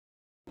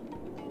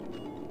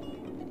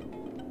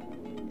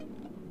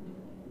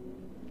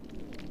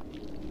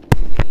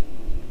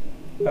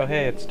Oh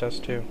hey, it's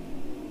Dust too.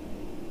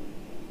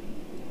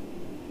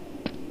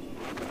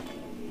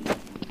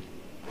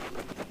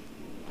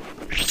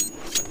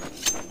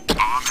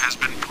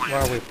 Why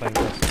are we playing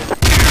Dust?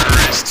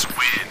 Terrorists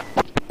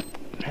win.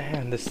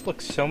 Man, this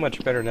looks so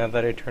much better now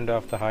that I turned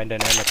off the high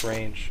dynamic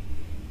range.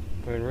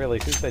 I mean, really,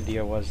 whose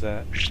idea was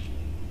that?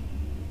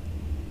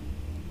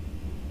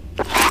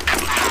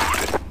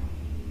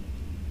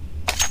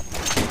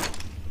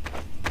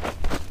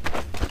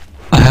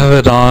 I have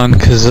it on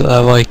because I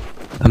like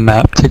the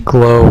map to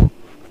glow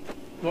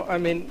Well, I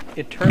mean,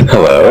 it turned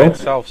on by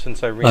itself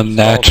since I reinstalled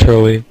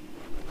unnaturally. it.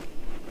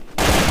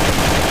 You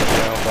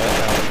know,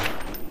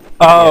 but,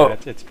 Oh, yeah,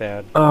 it's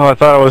bad. oh! I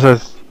thought it was a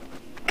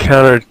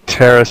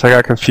counter-terrorist. I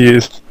got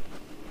confused.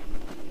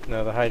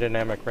 No, the high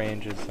dynamic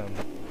range is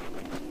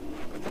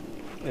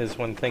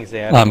when things they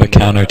added. I'm a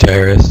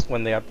counter-terrorist.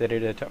 When they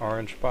updated it to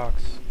Orange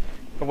Box.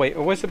 Oh wait,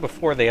 or was it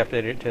before they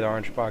updated it to the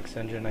Orange Box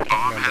engine? I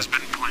can't remember. Has been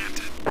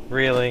planted.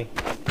 Really?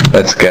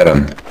 Let's get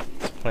him.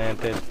 It's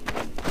planted.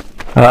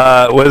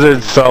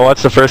 Wizards, so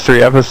what's the first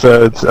 3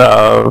 episodes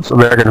of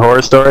American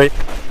Horror Story?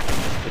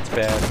 It's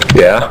bad.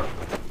 Yeah?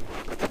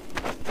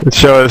 The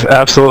show is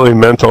absolutely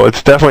mental.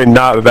 It's definitely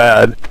not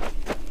bad.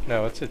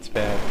 No, it's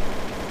bad.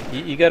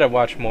 You gotta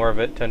watch more of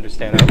it to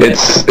understand how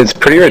It's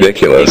pretty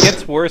ridiculous. It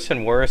gets worse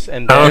and worse,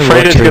 and I'm then,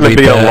 afraid it's going to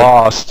be a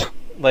Lost.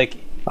 like,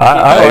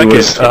 I like it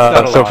it's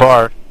not a so Lost.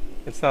 far.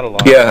 It's not a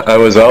lot. Yeah, I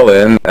was all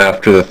in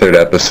after the 3rd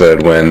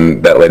episode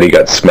when that lady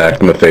got smacked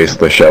in the face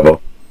with a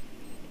shovel.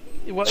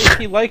 Well, if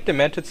you like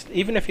demented,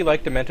 even if you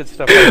like demented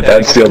stuff like that,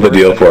 That sealed the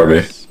deal for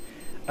me.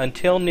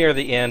 Until near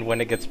the end when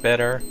it gets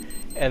better,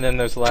 and then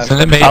there's the last. Isn't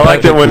it made I by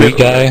liked it the when Wii it-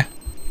 guy?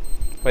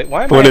 Wait,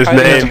 why am What I his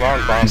hiding name? the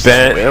wrong bomb?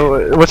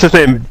 Ben. What's his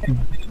name?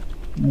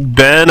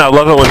 Ben. I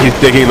love it when he's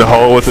digging the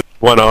hole with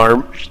one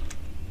arm.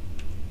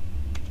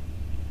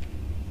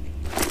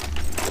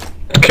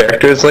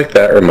 Characters like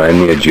that remind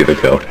me of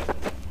Judico.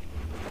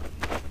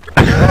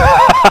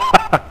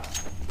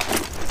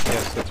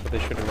 Yes, that's what they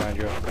should remind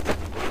you of.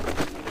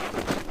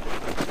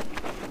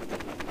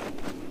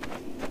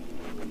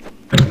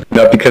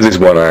 Not because he's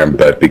one arm,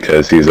 but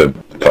because he's a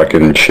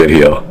fucking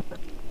shitheel.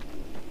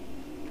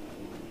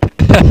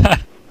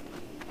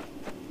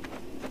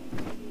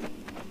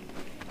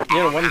 You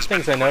know, one of the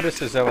things I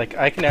noticed is that, like,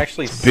 I can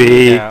actually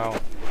see B. now,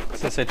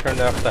 since I turned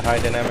off the high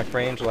dynamic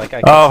range, like,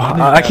 I can Oh, see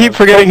the I keep shadows.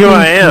 forgetting who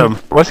I am.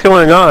 What's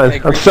going on? Hey,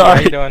 I'm Greasy, how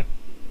sorry. you doing?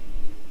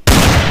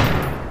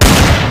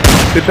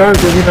 Good job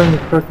getting on the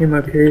fucking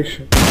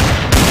location.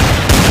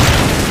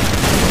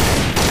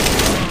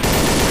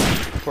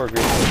 Poor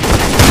Greasy.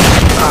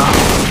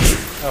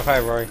 Oh, hi,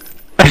 Rory.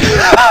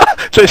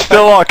 They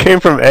still all came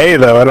from A,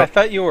 though. I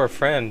thought you were a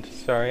friend.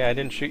 Sorry, I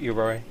didn't shoot you,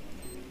 Rory.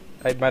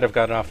 I might have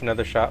gotten off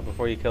another shot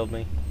before you killed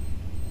me.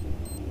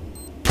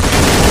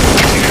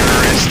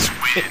 Terrorists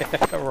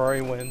win.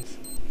 Rory wins.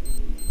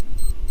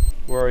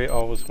 Rory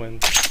always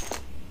wins.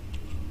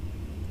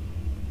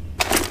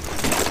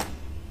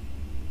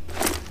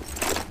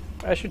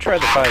 I should try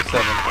the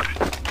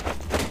 5.7.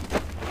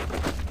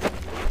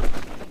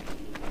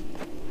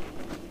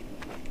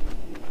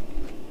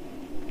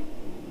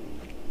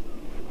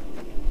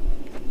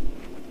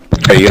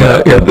 Are you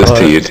gonna upload this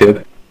to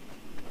YouTube?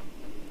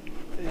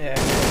 Yeah,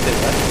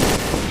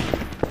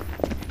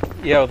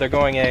 yo, they're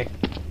going A.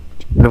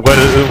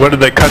 What did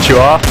they cut you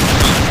off?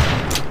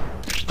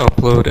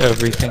 Upload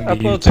everything to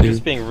Uploads are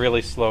just YouTube. being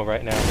really slow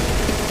right now.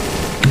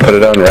 Put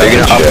it on They're Rapid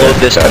gonna Share. upload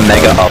this to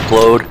Mega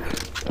Upload.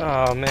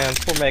 Oh man,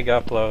 poor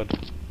Mega Upload.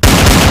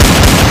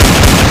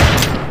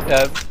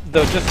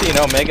 Though just so you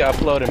know, Mega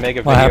Upload and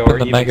Mega What Video happened are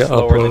to even Mega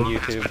slower than Upload?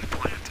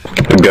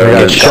 YouTube. The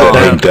government shut said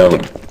down. they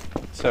don't.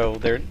 So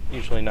they're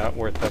usually not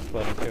worth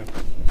uploading to.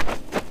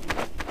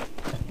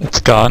 It's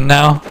gone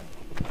now?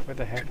 Where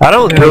the heck? I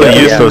don't really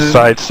use Yeah. those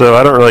sites, so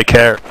I don't really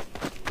care.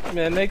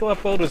 Man, Mega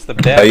Upload was the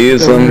I best.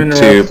 use them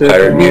to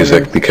pirate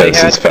music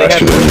because it's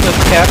faster than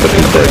ruthless captions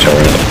looking for a and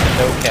torrent.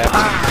 no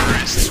captions.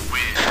 Terrorists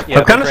win. Yeah,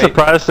 I'm kind of they're great.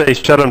 surprised they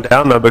shut them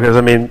down, though, because,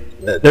 I mean,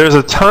 there's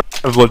a ton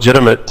of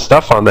legitimate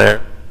stuff on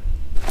there.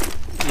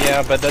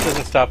 Yeah, but that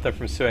doesn't stop them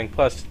from suing.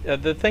 Plus,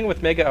 the thing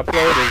with Mega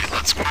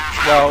Upload is,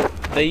 well,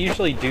 they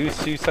usually do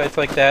sue sites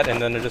like that,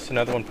 and then just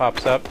another one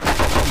pops up.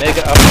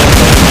 Mega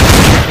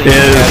Upload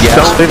Yes,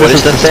 Don't leave what us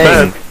is the in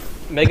thing?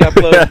 suspense. Mega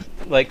Upload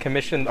like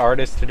commissioned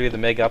artists to do the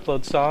Mega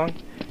Upload song,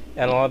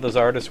 and a lot of those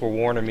artists were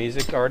Warner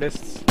Music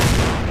artists,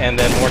 and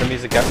then Warner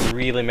Music got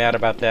really mad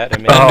about that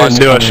and made, Oh, I there's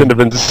knew I one. shouldn't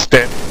have been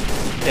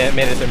it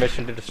made it their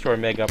mission to destroy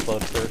Mega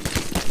Upload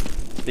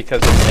first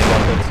because of the Mega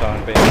Upload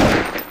song.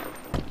 Basically.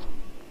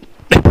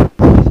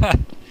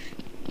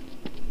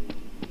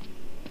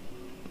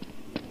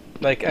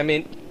 Like, I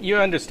mean, you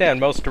understand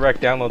most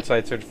direct download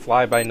sites are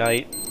fly by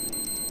night,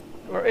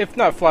 or if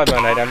not fly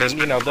by night, I mean,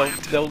 you know,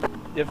 they'll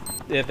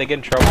if they get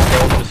in trouble,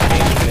 they'll just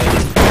change the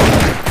name.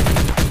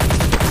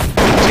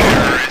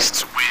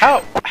 Terrorists win.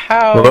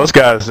 How Well, those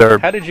guys are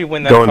how did you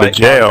win that going to fight,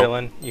 jail. Bob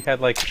Dylan? You had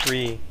like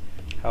 3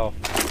 health.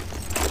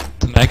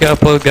 The Mega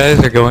Upload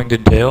guys are going to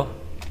jail?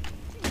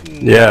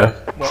 Yeah.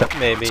 Well,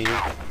 maybe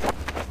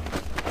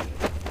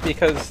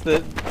because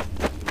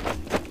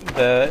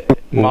the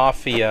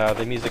Mafia,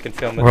 the music and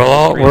film. Where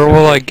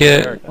will I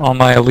get all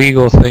my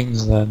illegal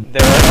things then?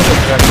 There are other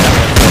direct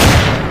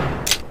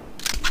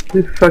download Are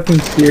you fucking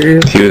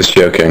serious? He was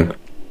joking.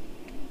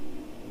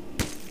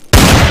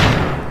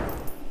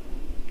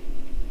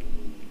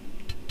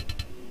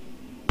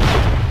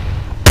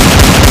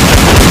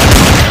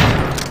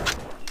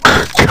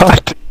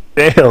 God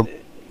damn.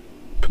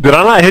 Did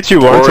I not hit you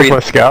once with my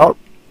scout?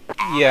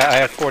 sites. Yeah, I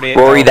have 48.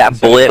 Rory, dollars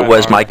that bullet and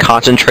was 75 my armor.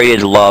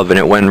 concentrated love, and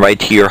it went right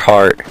to your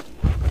heart.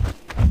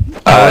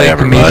 I like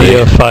everybody.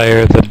 media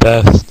fire the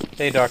best.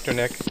 Hey, Dr.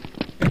 Nick.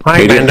 Hi,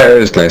 Media Bender. fire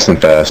is nice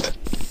and fast.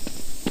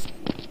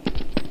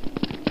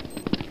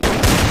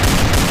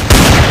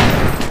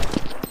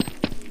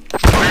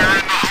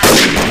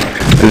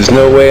 There's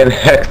no way in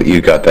heck that you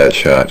got that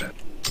shot.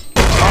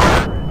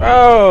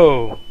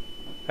 Oh!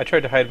 I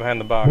tried to hide behind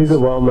the box. He's a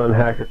well-known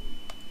hacker.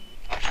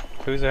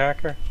 Who's a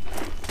hacker?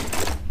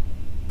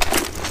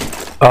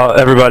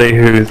 Everybody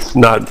who's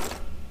not...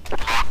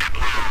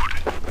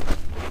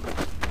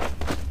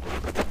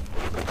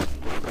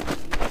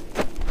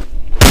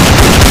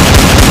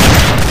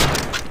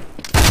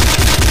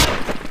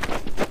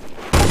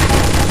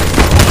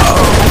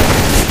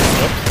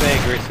 Whoops, hey,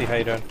 Gracie, how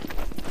you doing?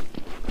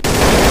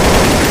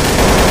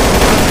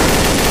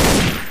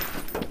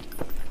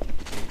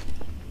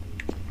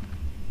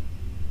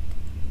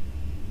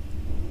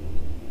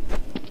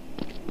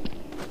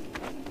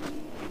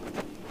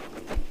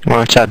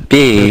 What's that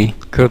B?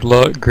 Good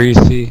luck,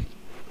 Greasy.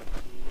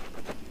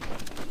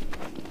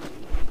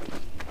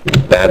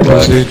 Bad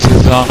luck. Zoots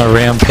is on a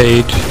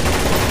rampage.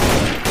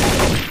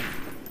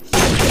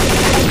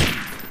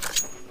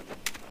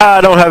 I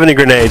don't have any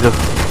grenades.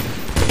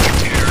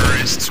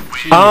 Terrorists win.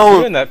 Jeez,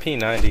 Oh. doing that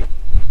P90.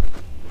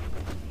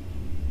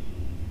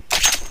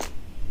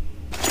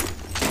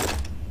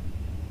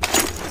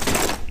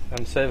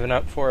 I'm saving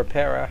up for a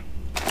para.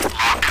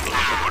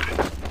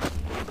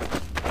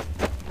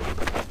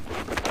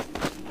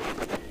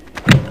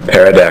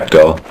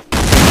 Pterodactyl.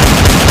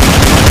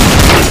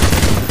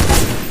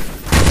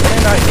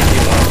 And I hit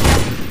you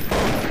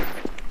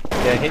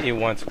once. Yeah, I hit you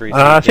once, Greasy.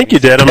 I think you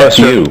did. I'm not F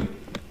sure. you.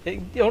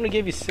 It only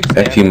gave you 6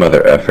 F you, damage.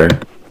 mother effer.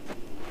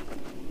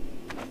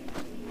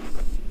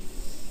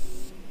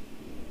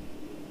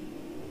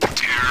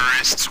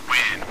 Terrorists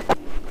win.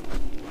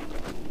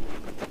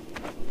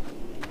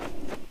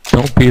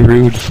 Don't be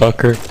rude,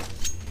 fucker.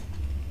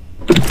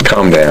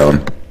 Calm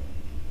down.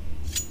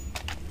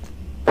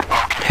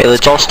 Hey,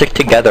 let's all stick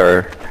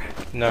together,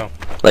 No.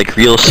 like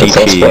real Let's all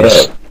split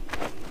CTs. up.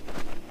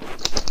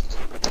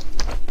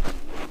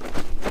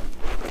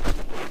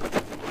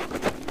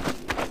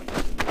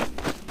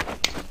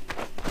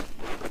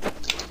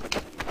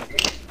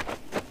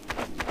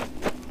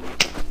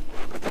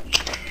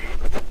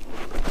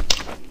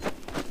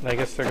 I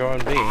guess they're going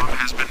B.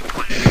 Has been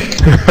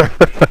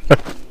planted.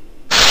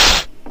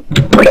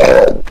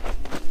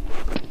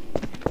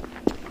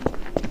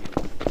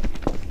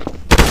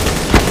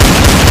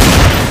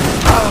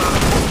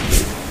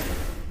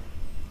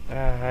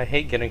 I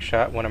hate getting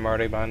shot when I'm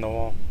already behind the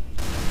wall.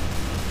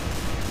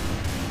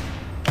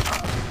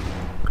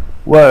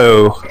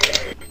 Whoa.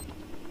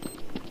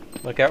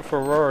 Look out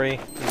for Rory.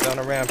 He's on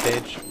a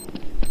rampage.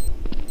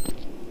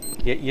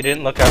 You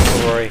didn't look out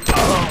for Rory.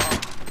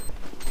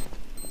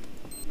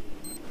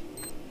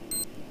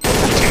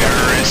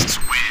 Terrorists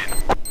win.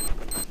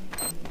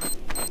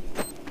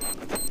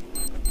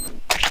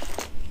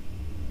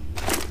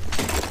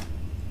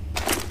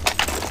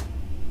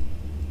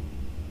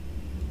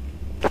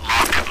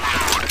 Lock and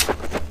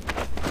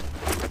load.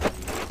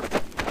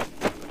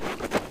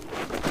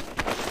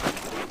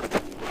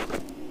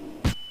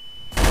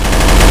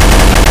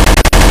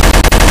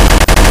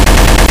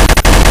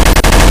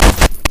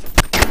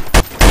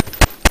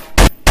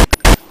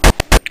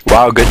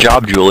 Wow, good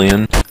job,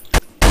 Julian.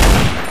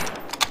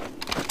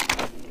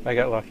 I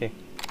got lucky.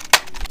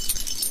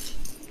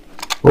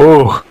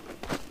 Oh.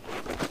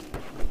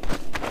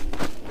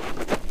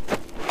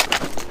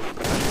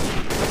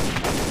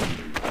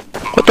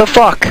 What the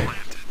fuck?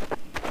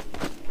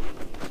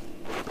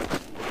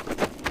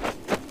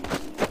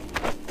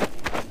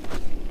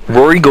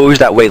 Rory goes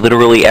that way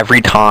literally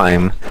every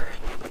time.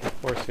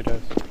 Of course he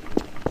does.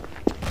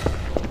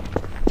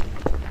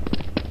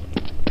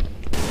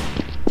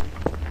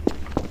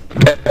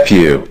 F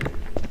you.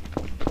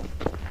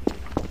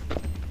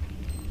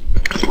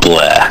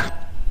 Blah.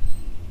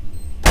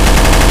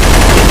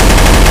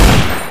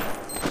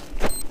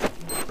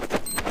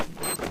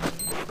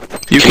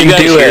 You can guys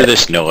do hear it.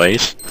 this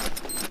noise?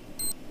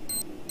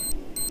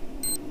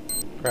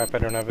 Crap, I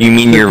don't have a You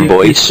mean your Keep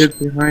voice? shit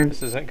behind.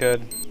 This isn't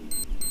good.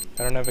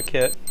 I don't have a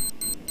kit.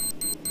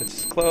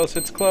 It's close,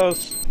 it's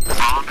close.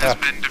 Bomb has Ah.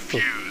 been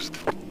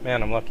defused.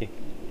 Man, I'm lucky.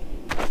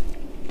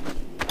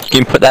 You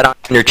can put that on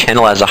your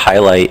channel as a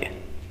highlight.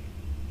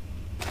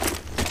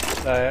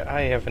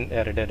 I haven't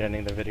edited any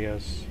of the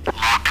videos.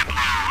 Lock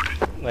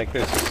and load. Like,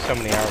 there's just so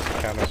many hours of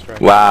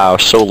CounterStrike. Wow,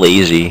 so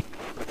lazy.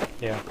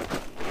 Yeah.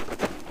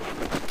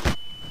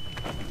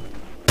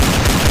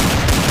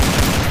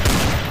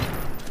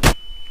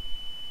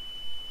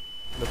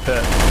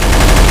 pit.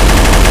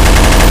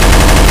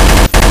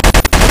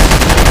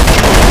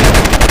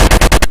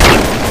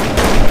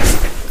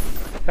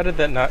 How did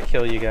that not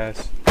kill you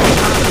guys?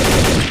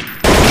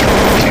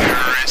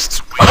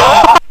 Terrorists win.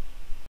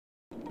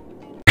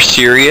 You're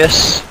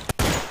serious?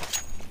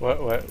 What?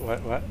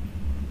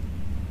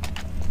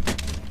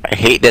 I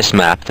hate this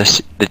map.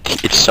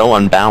 It's so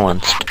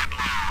unbalanced.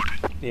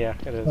 Yeah,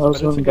 it is. That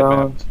was But it's a good map.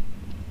 unbalanced.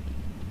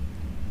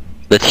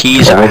 The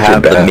T's That makes it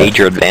have the bad.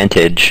 major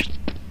advantage.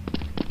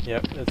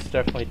 Yep, it's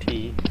definitely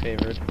T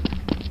favored.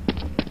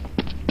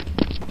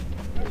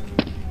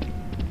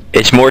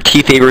 It's more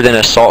T favored than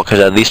Assault, because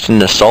at least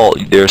in Assault,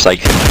 there's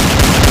like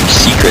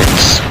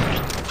secrets.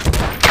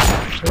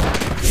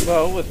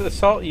 Well, with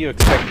Assault, you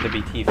expect it to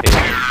be T favored.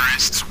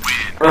 Terrorists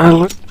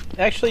win.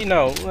 Actually,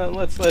 no.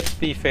 Let's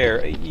be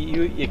fair.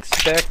 You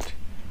expect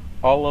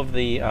all of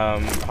the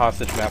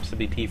hostage maps to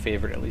be T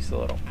favored at least a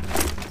little.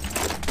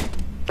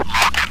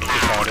 That's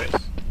just how it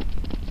is.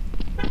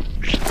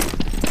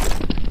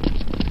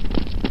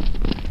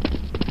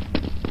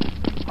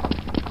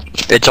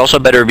 It's also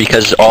better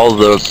because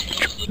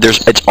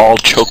it's all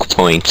choke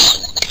points.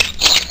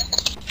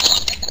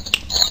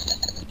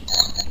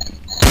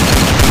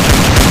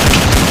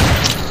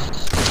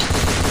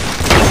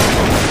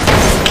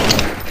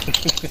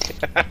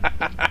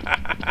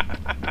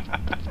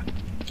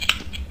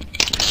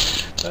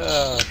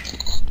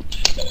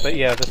 But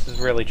yeah, this is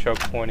really choke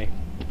pointy.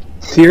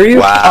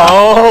 Serious?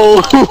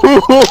 Wow.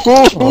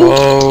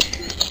 Oh,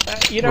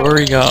 You know,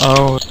 Rory got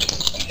owned.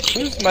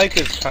 whose mic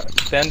is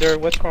Bender?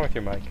 What's wrong with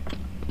your mic?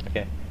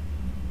 Okay.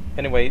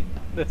 Anyway,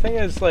 the thing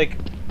is, like,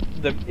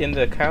 in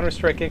the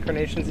CounterStrike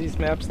incarnations, these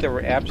maps, they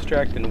were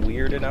abstract and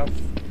weird enough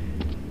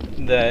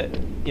that,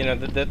 you know,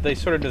 that they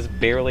sort of just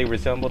barely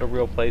resembled a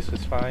real place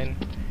was fine.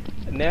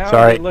 Now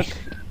Sorry.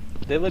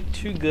 they look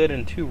too good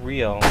and too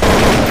real,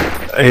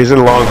 He's in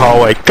a long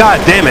hallway.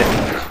 God damn it!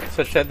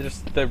 such that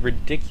just the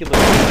ridiculous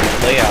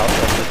layout of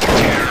this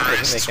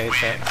place doesn't make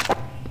any sense.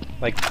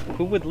 Like,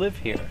 who would live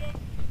here?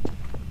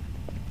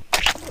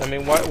 I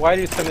mean, why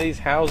do some of these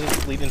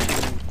houses lead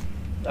into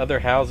other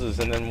houses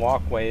and then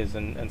walkways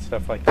and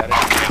stuff like that? It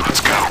doesn't make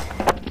sense.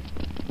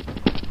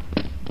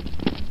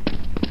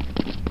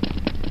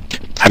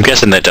 I'm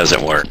guessing that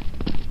doesn't work.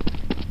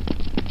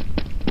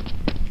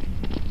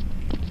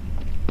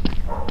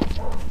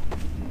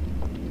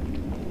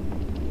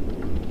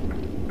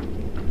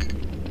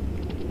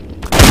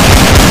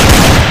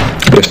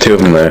 There's two of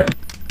them there.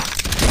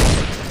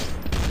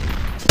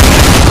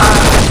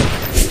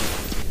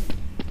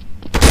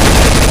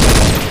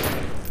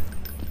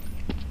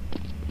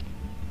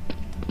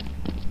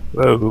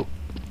 Whoa.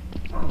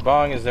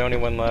 Bong is the only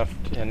one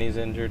left, and he's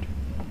injured.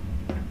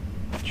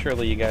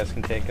 Surely you guys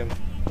can take him.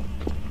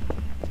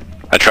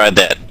 I tried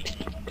that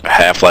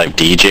Half-Life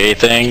DJ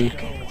thing.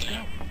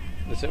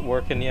 Is it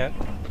working yet?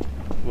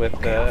 With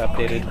the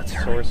updated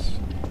source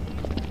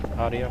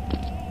audio?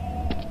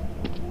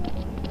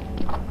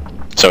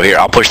 So here,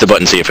 I'll push the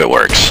button, see if it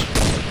works.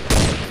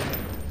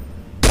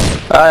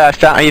 I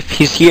found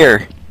he's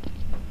here.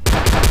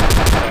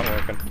 Not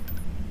working.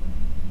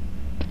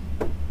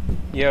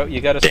 Yo,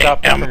 you gotta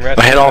stop him Damn, from I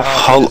resting had the all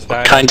hostages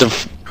dying. kinds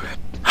of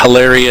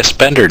hilarious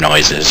Bender You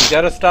noises.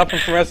 gotta stop him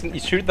from resting. You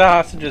shoot the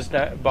hostages,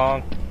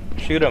 Bong.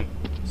 Shoot him.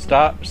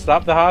 Stop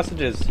the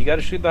hostages. You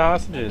gotta shoot the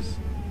hostages.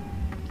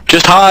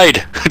 Just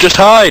hide! Just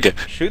hide!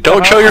 Shoot the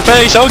Don't show your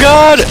hostages. face! Oh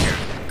god!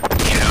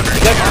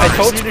 I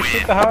told you to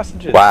shoot the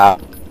hostages. Wow.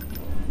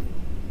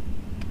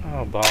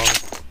 Oh, Bong.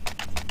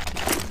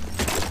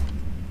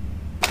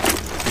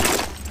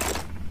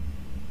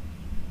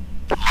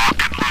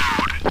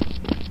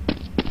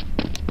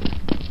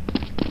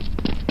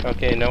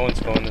 Okay, no one's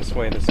going this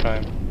way this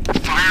time.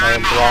 I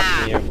am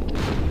blocking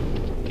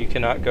you. You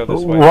cannot go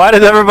this way. Why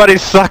does everybody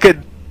suck at...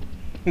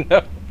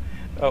 No.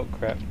 Oh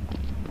crap.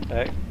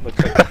 That looks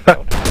like I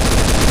failed.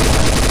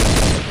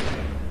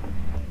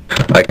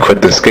 I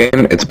quit this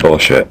game, it's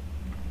bullshit.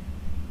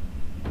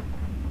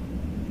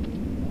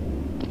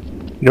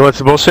 You know what's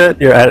the bullshit?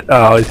 You're at...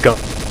 Oh, he's gone.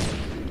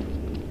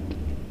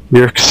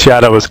 Your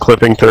shadow was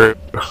clipping through.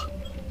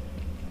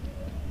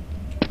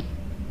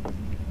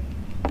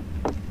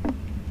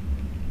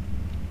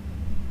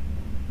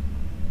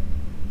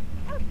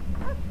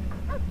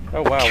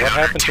 Oh wow, what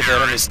happened to the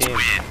enemy team?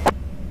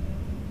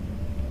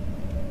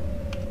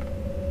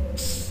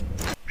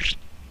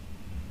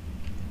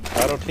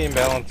 Auto team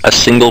balance. A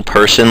single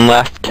person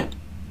left.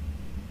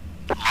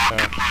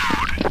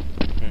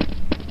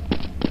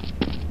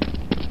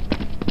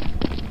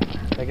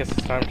 I guess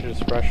it's time to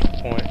just rush the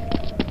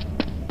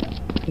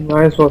point. You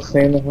might as well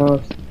stay in the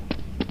house.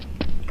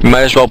 You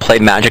might as well play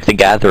Magic the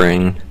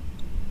Gathering.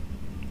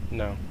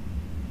 No.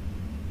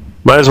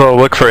 Might as well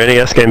look for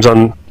NES games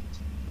on...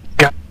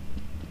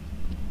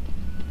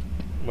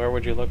 Where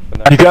would you look for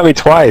You that? got me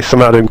twice,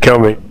 somehow didn't kill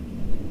me.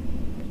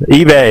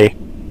 eBay.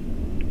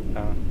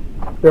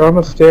 You're on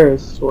the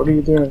stairs. What are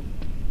you doing?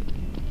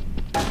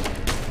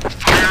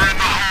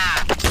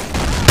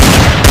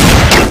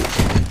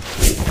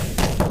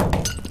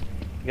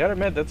 You gotta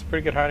admit, that's a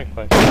pretty good hiding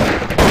place.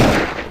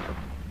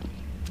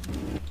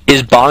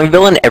 Is Bong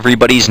Villain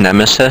everybody's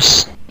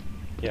nemesis?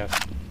 Yes.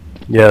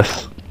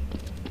 Yes.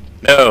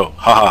 No,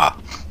 haha.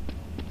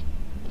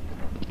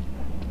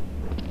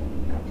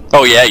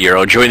 Oh yeah,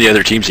 Euro, join the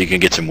other team so you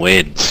can get some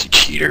wins, you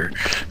cheater.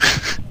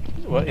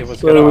 Well, it was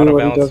So going to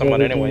what he auto-balance does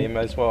someone everything. anyway. You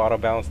might as well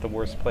auto-balance the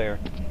worst player.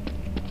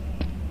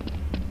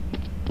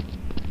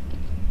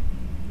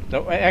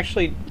 No,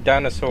 actually,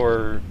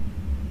 Dinosaur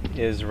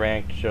is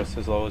ranked just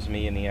as low as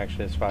me, and he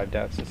actually has 5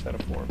 deaths instead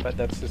of 4. But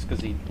that's just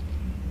because he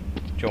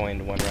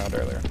joined 1 round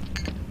earlier.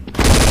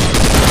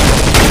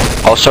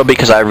 Also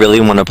because I really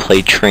want to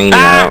play Train,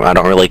 and I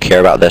don't really care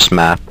about this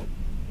map.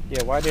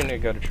 Yeah, why didn't it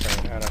go to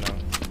Train? I don't know.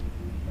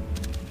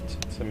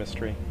 It's a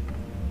mystery.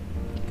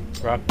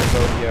 Rock the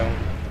boat, yo.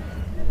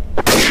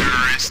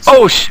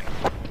 Oh sh!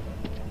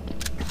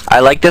 I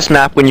like this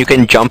map when you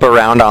can jump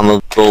around on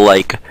the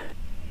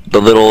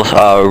little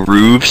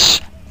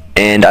roofs,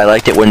 and I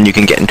liked it when you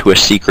can get into a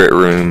secret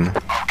room,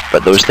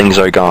 but those things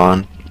are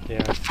gone.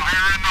 Yeah.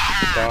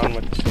 Gone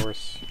with the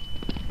source.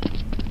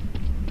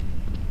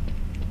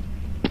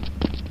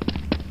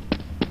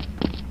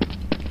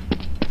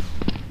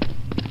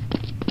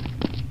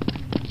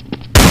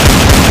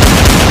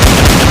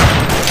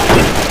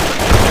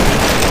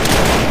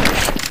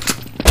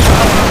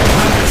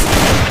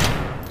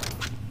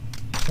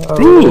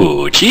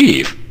 Ooh,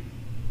 Chief.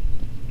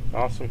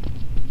 Awesome.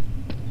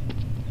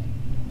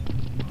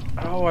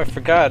 Oh, I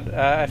forgot.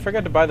 I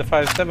forgot to buy the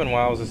 5.7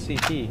 while I was a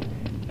CT.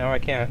 Now I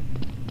can't.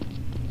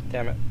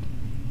 Damn it.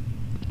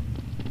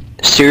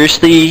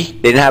 Seriously?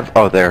 They didn't have...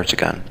 Oh, there's a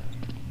gun.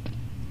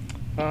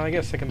 I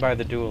guess I can buy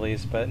the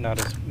dualies, but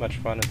not as much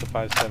fun as the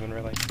 5.7,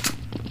 really.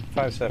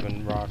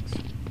 5.7 rocks.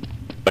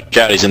 Watch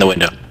out, he's in the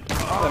window.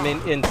 I mean,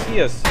 in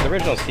CS, the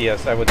original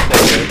CS, I would say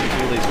the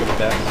dualies were the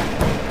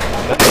best.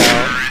 But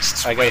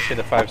now, I gotta say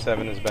the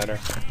 5.7 is better.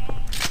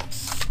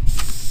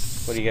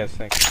 What do you guys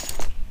think?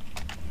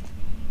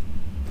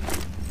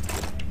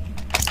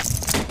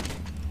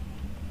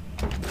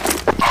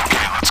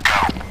 Okay, let's go.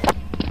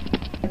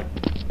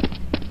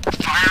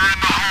 Fire in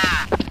the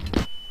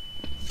hole!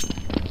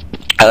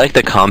 I like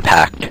the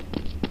compact.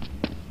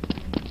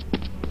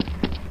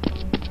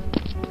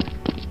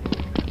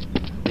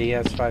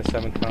 DS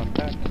 5.7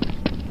 compact?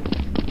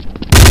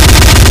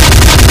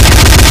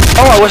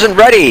 Oh, I wasn't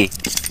ready!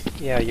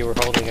 Yeah, you were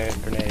holding a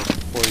grenade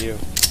for you.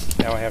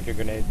 Now I have your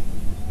grenade.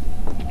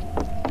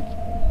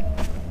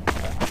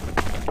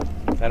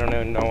 I don't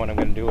even know what I'm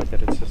gonna do with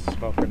it. It's just a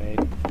smoke grenade.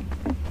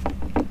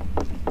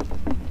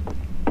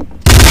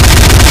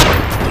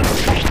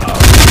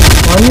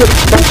 Why are you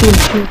expecting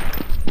to?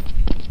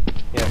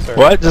 Yeah, sorry.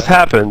 What just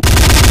happened?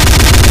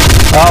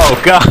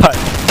 Oh god!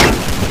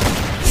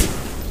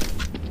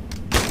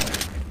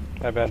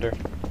 Hi, Bender.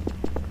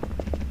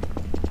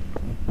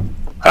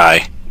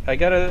 Hi. I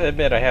gotta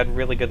admit, I had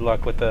really good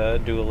luck with the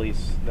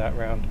dualies that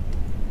round.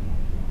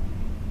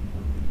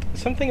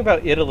 Something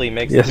about Italy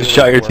makes Yes, the you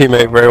shot your dualies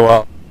work teammate very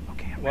well.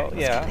 well,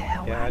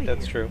 yeah,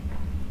 that's true.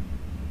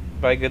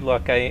 By good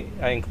luck, I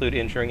include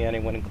injuring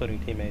anyone, including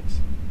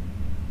teammates,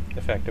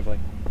 effectively.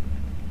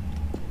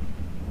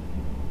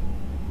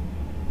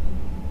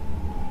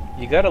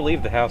 You gotta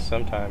leave the house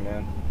sometime,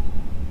 man.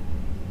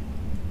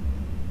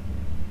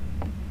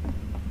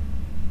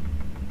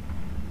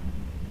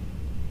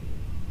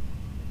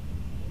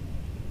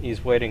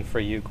 He's waiting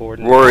for you,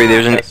 Gordon. Rory,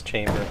 there's an- Test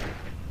chamber.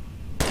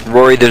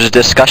 Rory, there's a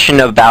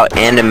discussion about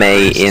anime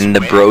in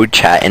the bro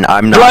chat, and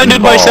I'm not Blinded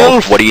involved.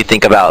 myself! What do you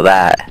think about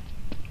that?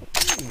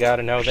 You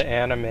gotta know the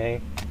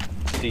anime.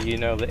 Do you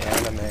know the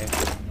anime?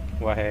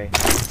 Well, hey.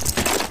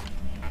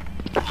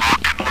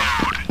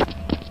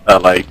 I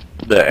like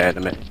the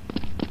anime.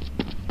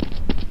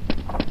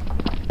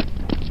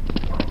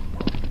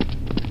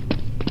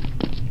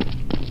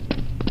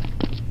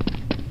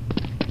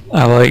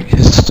 I like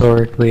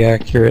historically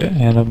accurate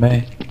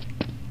anime.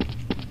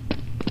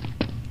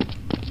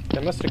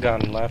 They must have gone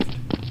left.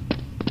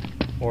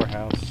 Or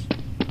house.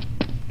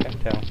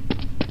 Can't tell.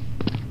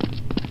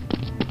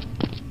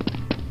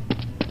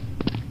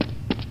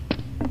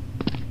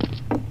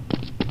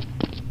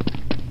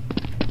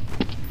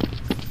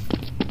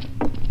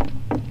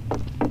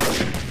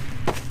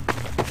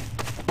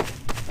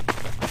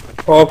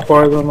 All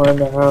 4 of them are in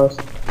the house.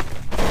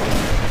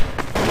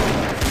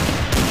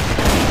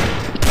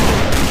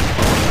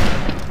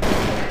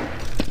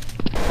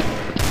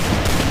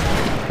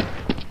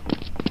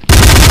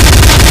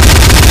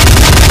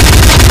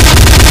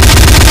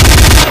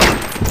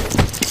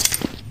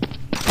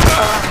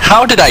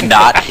 How did I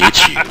not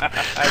hit you?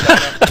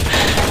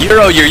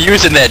 Euro, you're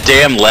using that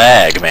damn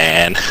lag,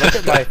 man. Look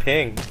at my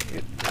ping.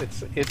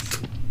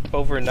 It's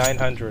over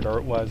 900, or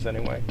it was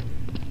anyway.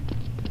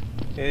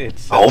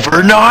 It's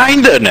Over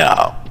 9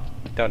 now.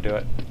 Don't do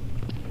it.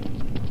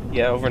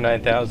 Yeah, over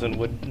 9,000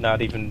 would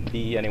not even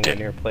be anywhere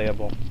near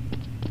playable.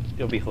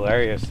 It'll be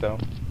hilarious though.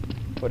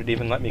 Would it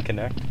even let me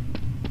connect?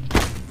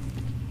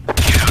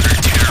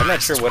 I'm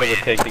not sure what it would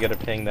take to get a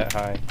ping that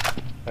high.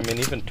 I mean,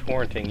 even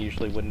torrenting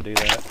usually wouldn't do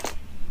that.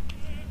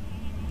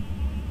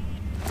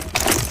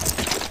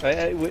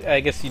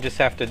 I guess you just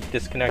have to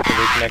disconnect and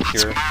reconnect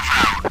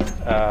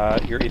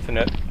your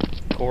Ethernet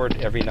cord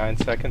every 9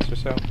 seconds or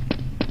so.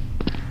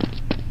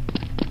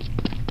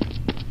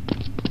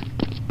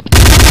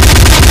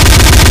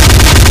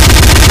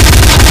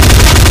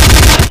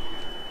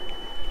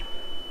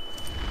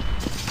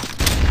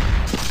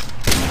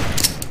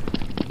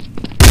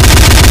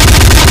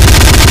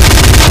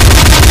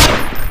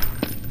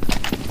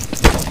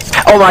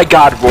 Oh my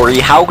god, Rory,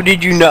 how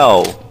did you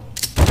know?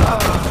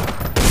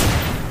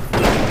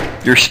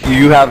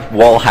 You have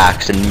wall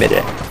hacks, admit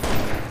it.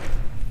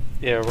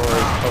 Yeah, Rory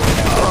totally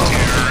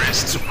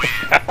has it.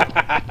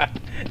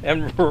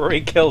 And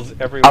Rory kills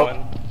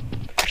everyone.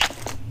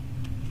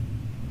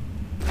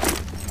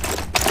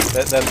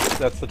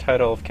 That's the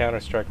title of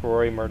CounterStrike.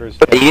 Rory murders.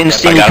 But you didn't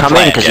see me come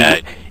in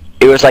because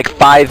it was like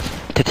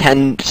 5 to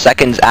 10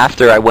 seconds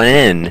after I went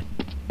in.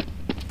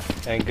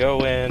 And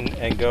go in,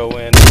 and go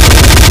in,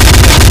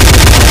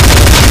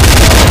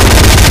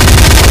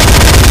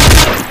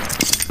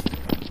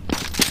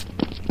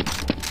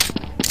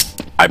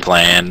 My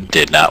plan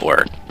did not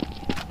work.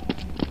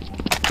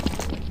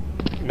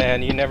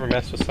 Man, you never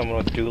mess with someone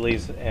with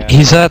dualies and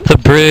He's at the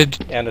bridge.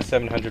 and a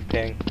 700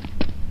 ping.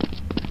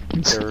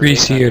 It's Or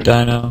Greasy or 800.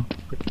 Dino.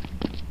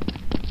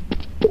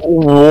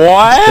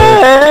 What?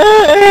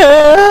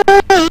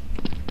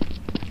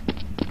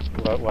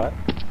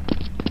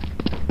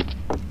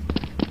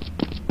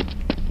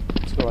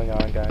 What's going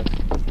on, guys?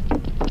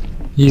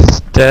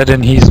 He's dead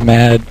and he's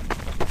mad.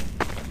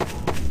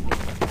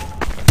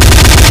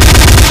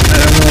 I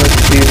don't know what to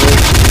do.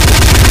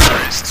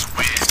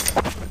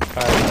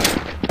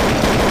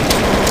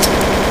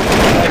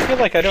 I feel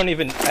like I don't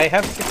even. I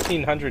have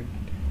 1600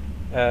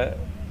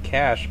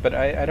 cash, but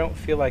I don't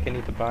feel like I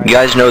need to buy. You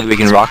guys know that we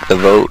can rock the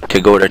vote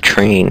to go to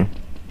train.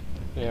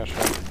 Yeah,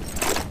 sure.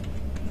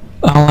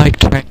 I don't like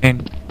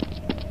train.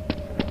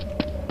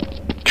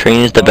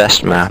 Train is the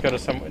best Let's map. go to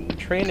some.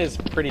 Train is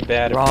pretty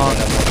bad. Wrong. If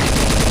you don't have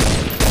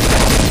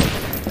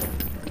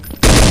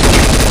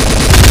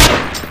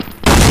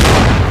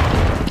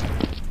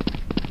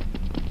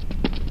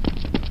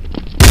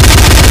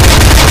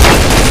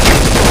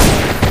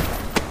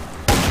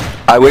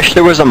I wish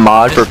there was a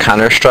mod for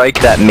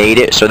CounterStrike that made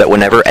it so that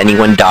whenever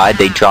anyone died,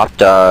 they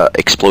dropped a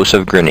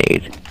explosive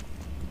grenade.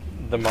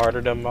 the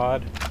Martyrdom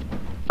mod.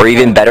 Or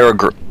even better, a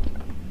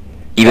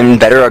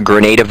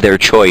grenade of their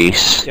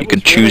choice. You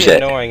could choose really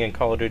it. annoying in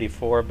Call of Duty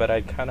 4, but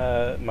I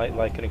kinda might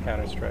like it in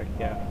Counter-Strike,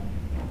 yeah.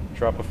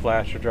 Drop a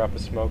flash or drop a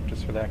smoke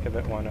just for the heck of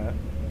it, why not?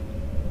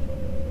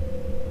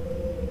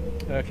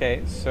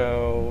 Okay,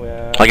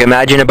 so, Like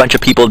imagine a bunch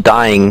of people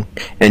dying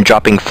and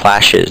dropping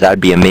flashes. That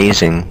would be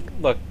amazing.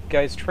 look,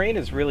 guys, train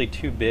is really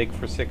too big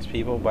for 6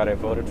 people, but I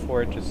voted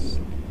for it just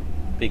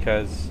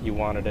because you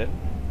wanted it.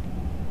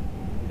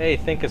 Hey,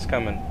 Think is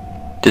coming.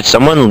 Did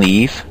someone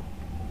leave?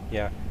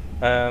 Yeah.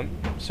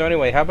 So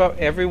anyway, how about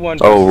everyone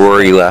Oh, versus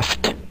Rory Think?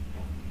 left.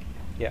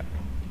 Yeah.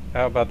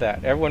 How about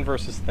that? Everyone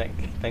versus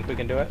Think. Think we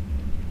can do it?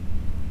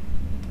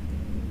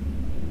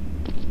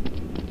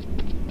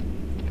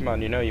 Come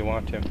on, you know you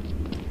want to.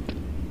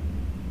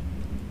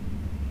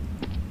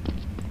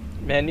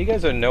 Man, you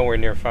guys are nowhere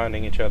near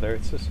finding each other.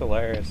 It's just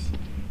hilarious.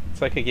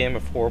 It's like a game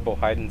of horrible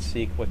hide and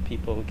seek with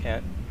people who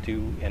can't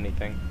do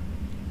anything.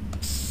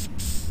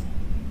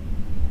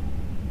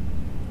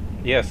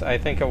 Yes, I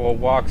think I will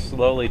walk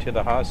slowly to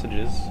the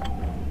hostages.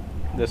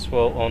 This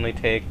will only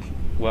take,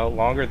 well,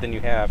 longer than you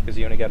have, because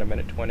you only got a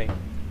minute 20.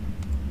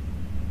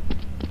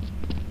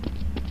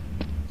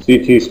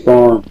 CT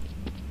spawn.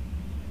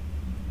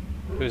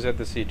 Who's at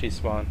the CT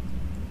spawn?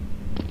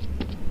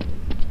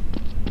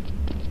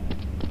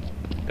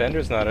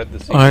 Bender's not at the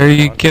CT Why are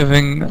you spawn.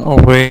 giving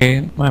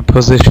away my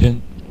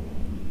position?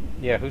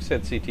 Yeah, who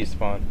said CT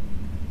spawn?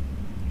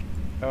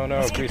 Oh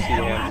no, Greasy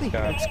Hands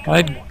gone.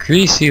 Why'd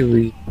Greasy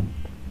leave?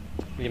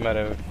 You might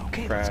have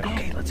crashed.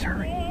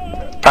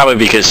 Probably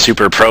because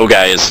Super Pro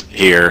guy is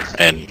here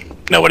and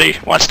nobody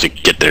wants to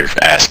get their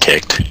ass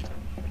kicked.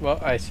 Well,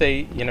 I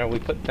say, you know, we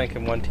put Think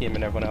in one team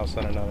and everyone else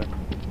on another.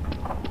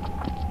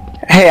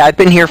 Hey, I've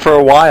been here for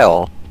a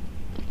while.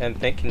 And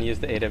Think can use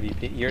the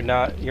AWP.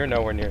 You're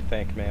nowhere near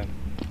Think, man.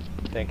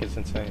 Think is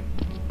insane.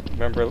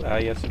 Remember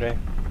yesterday?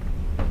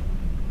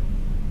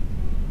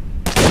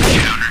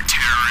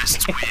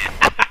 Counter-terrorists win.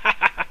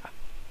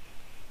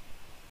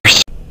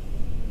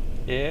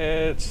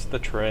 It's the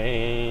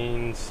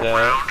train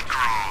set.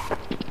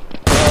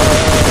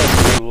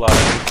 Blue line.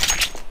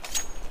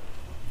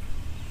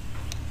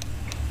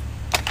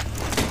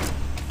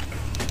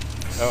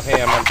 Oh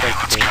hey, I'm on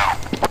Think's team.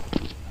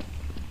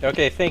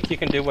 Okay, Think you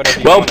can do whatever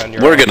you Well, want on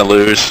your we're own. gonna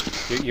lose.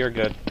 You're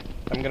good.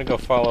 I'm gonna go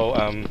follow,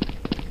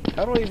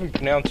 how do I even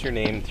pronounce your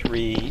name?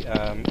 3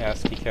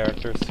 ASCII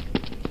characters.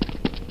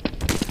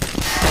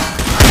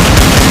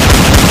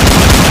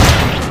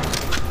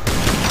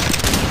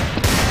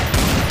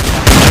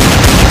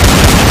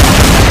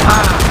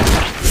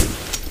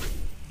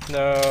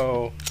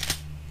 No.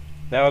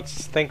 Now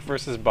it's Think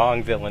versus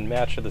Bong Villain,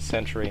 match of the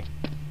century.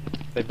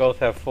 They both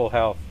have full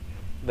health.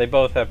 They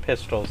both have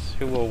pistols.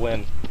 Who will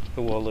win?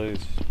 Who will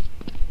lose?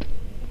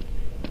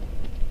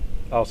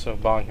 Also,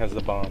 Bong has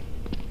the bomb.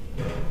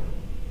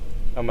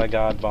 Oh my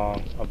god,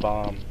 Bong. A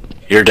bomb.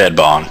 You're dead,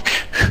 Bong.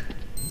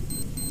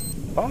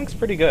 Bong's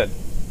pretty good.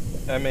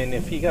 I mean,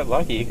 if he got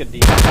lucky, he could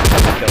easily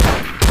kill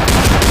him.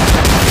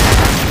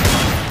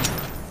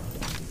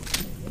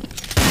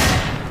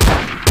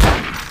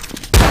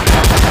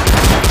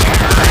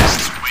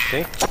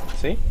 See?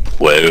 See?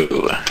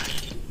 Whoa.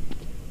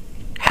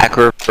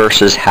 Hacker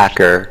versus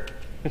hacker.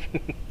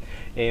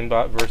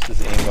 Aimbot versus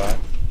aimbot.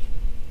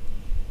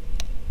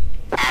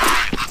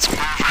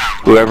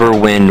 Whoever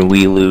win,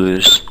 we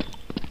lose.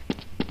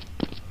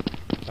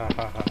 Ha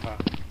ha ha ha.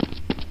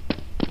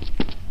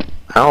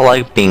 I don't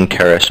like being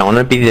terrorist. I want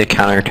to be the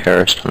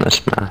counter-terrorist on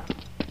this map.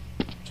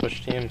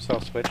 Switch teams, I'll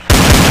switch.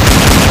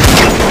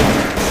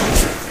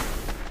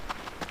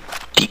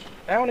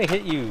 I only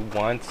hit you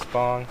once,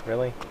 Bong,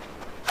 really?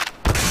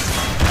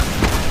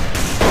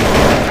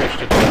 Switch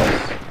to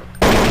twice.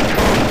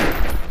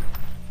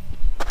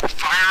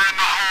 Fire in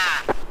the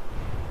hole!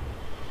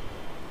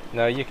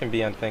 No, you can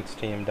be on Think's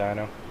team,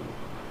 Dino.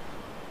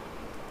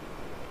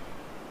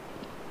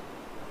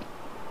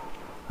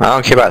 I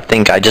don't care about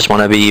think, I just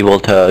want to be able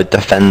to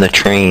defend the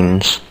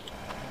trains.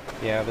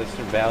 Yeah, this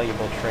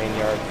valuable train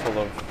yard full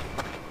of...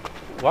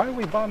 Why are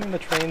we bombing the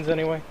trains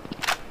anyway?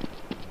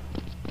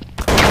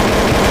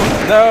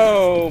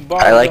 No!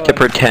 Bomb I like to gun.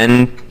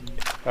 pretend...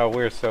 Oh,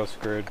 we're so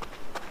screwed.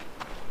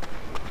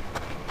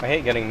 I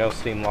hate getting no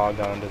Steam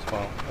logged on as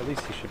well. At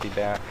least he should be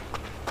back.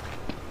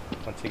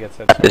 Once he gets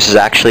that... This is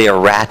actually a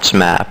rats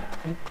map.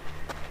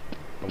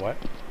 What?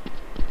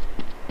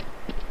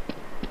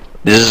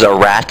 This is a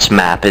rats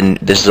map, and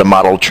this is a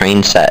model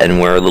train set, and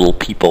we're little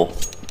people.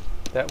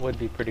 That would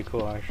be pretty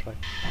cool, actually.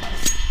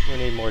 We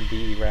need more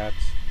DE rats.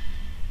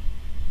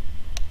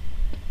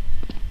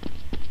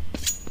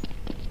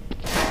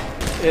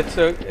 It's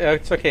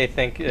okay,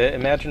 Think.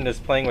 Imagine us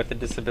playing with a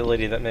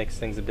disability that makes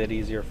things a bit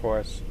easier for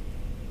us.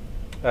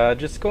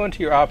 Just go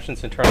into your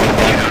options and turn on the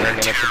and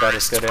it's about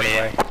as good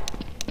anyway.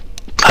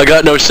 I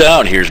got no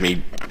sound. Here's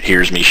me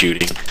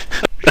shooting.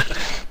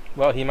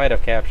 Well, he might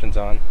have captions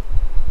on.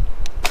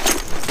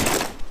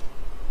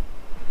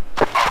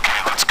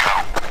 Okay, let's go.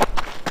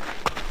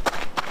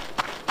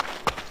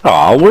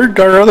 Aw, where'd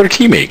our other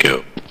teammate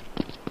go?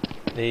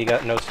 He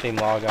got no Steam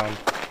log on.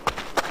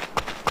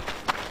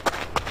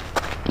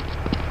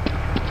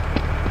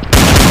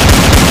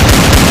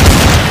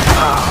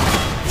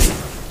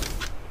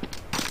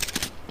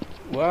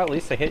 Well, at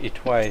least I hit you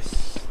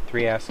twice.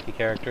 3 ASCII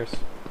characters.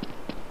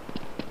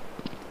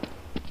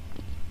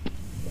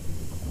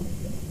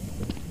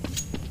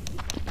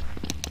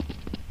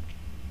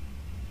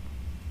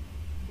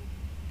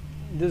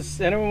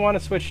 Does anyone want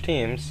to switch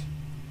teams?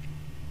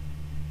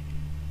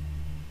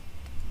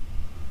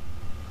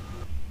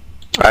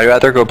 I'd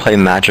rather go play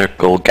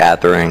Magical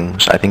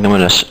Gatherings. I think I'm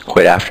gonna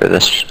quit after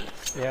this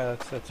Yeah,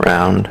 that's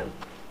round.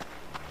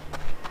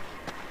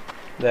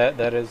 That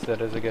is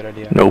a good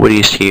idea.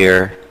 Nobody's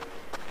here.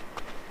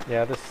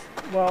 Yeah,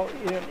 well,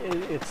 you know,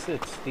 it's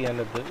the end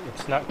of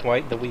it's not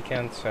quite the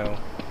weekend, so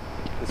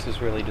this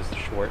is really just a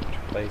short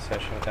play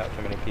session without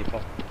too many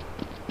people.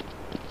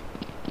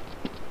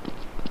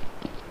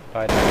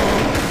 Bye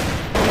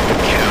now.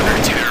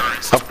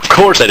 Counter-terrorist. Of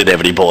course I didn't have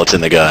any bullets in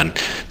the gun.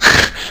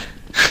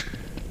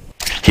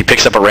 He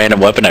picks up a random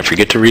weapon, I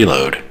forget to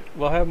reload.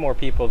 We'll have more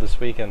people this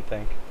weekend,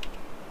 Think.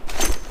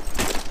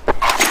 Okay,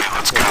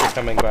 let's If you're go.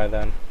 coming by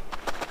then.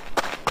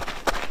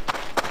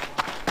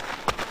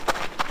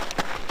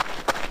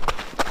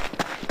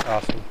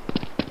 Awesome.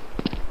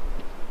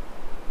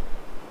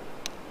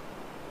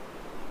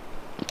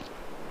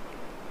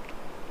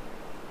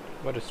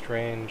 What a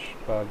strange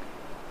bug.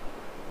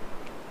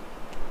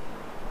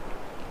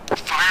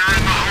 Fire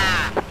in the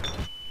hole!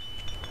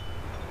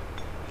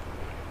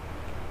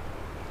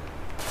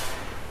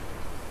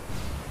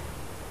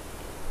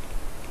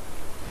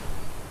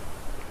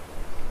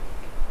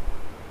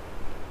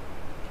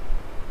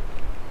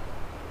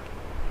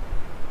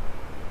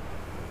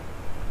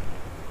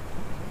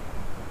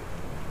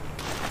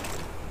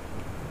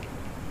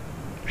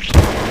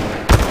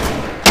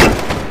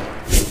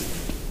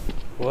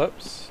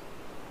 Whoops.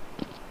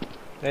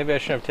 Maybe I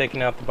shouldn't have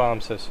taken out the bomb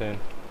so soon.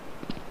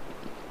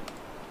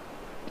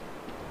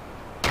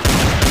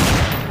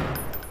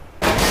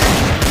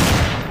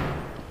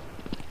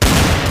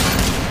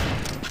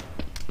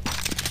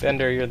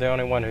 Bender, you're the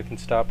only one who can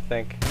stop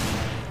Think.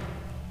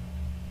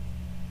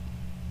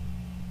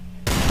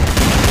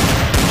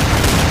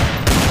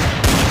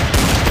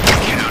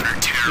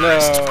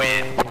 Counter-terrorist No.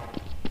 win. Well,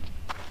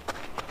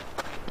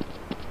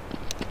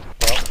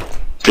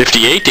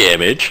 58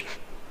 damage.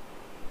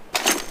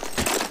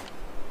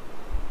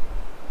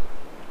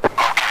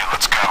 Okay,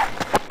 let's go.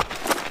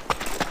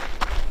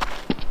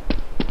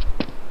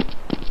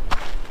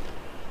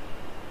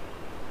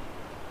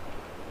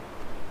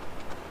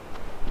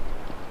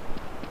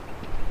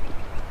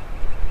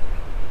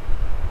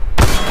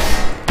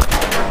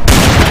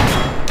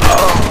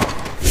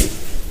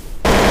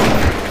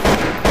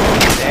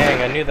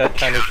 dang, I knew that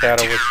tiny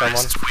shadow was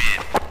someone.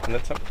 And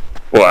that's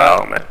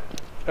Wow, man.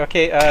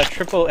 okay,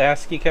 triple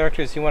ASCII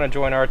characters, you want to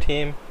join our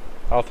team?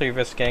 All 3 of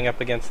us gang up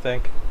against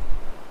Think?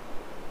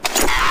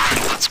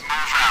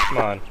 Come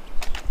on.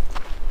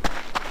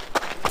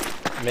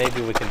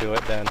 Maybe we can do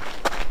it then.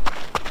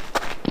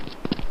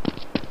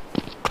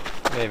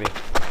 Maybe.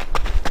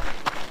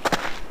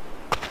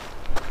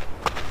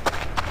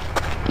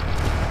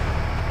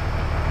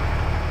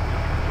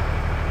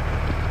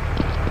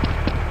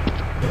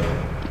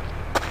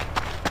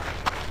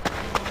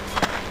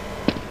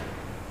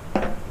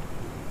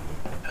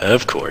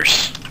 Of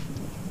course.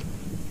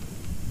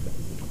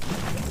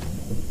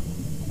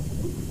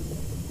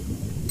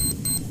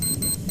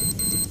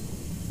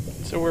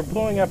 So we're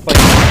blowing up like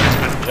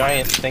a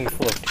giant thing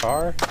full of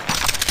tar?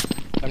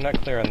 I'm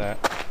not clear on that.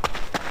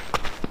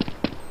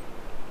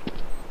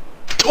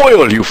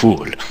 Oil, you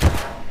fool!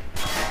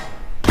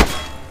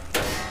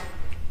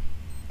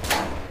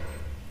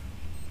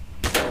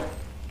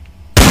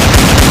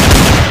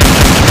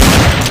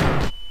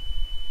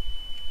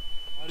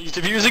 He's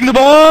defusing the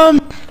bomb!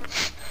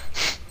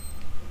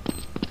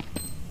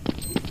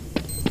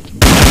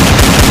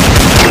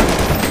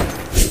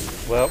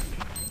 Well,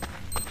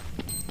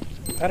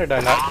 how did I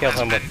not kill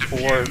him with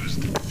 4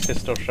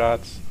 pistol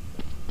shots?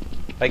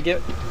 I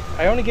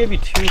only gave you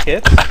 2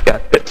 hits?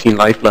 Got 15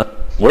 life left.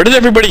 Where did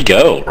everybody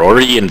go?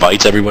 Rory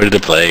invites everybody to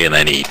play and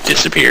then he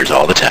disappears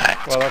all the time.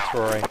 Well, that's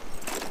Rory.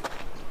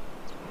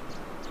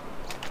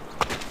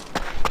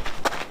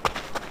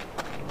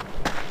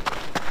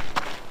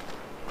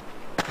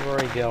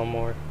 Rory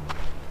Gilmore.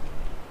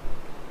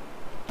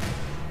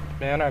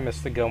 Man, I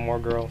miss the Gilmore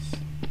Girls.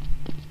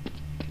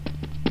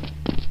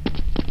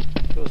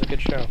 It was a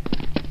good show.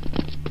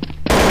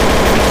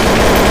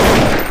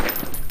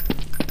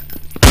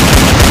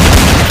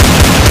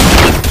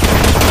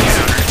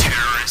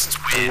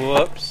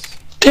 Whoops.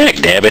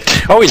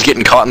 Dammit. Always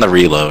getting caught in the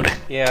reload.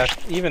 Yeah,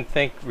 even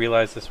Think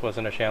realized this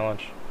wasn't a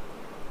challenge.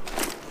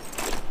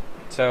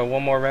 So,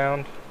 one more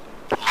round.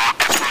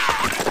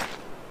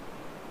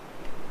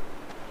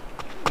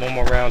 One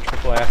more round,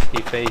 triple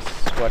ASCII face,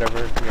 whatever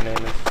your name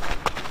is.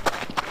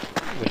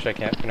 Which I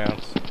can't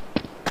pronounce.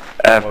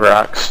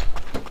 Avrox.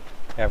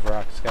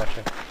 Avrox,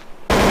 gotcha.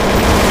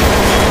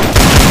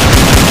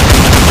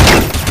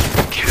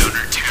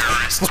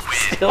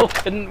 Still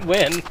couldn't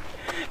win.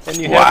 And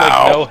you had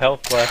like no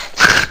health left.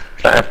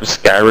 Time for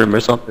Skyrim or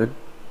something.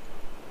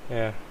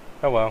 Yeah.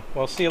 Oh well.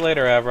 Well, see you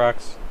later,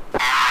 Avrox.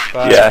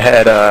 Bye. Yeah, I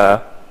had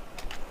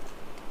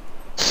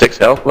 6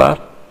 health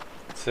left.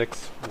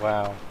 6.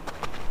 Wow.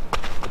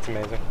 That's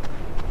amazing.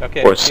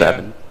 Okay. Or see ya.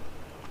 7.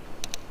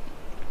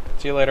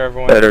 See you later,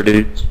 everyone. Better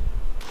dudes.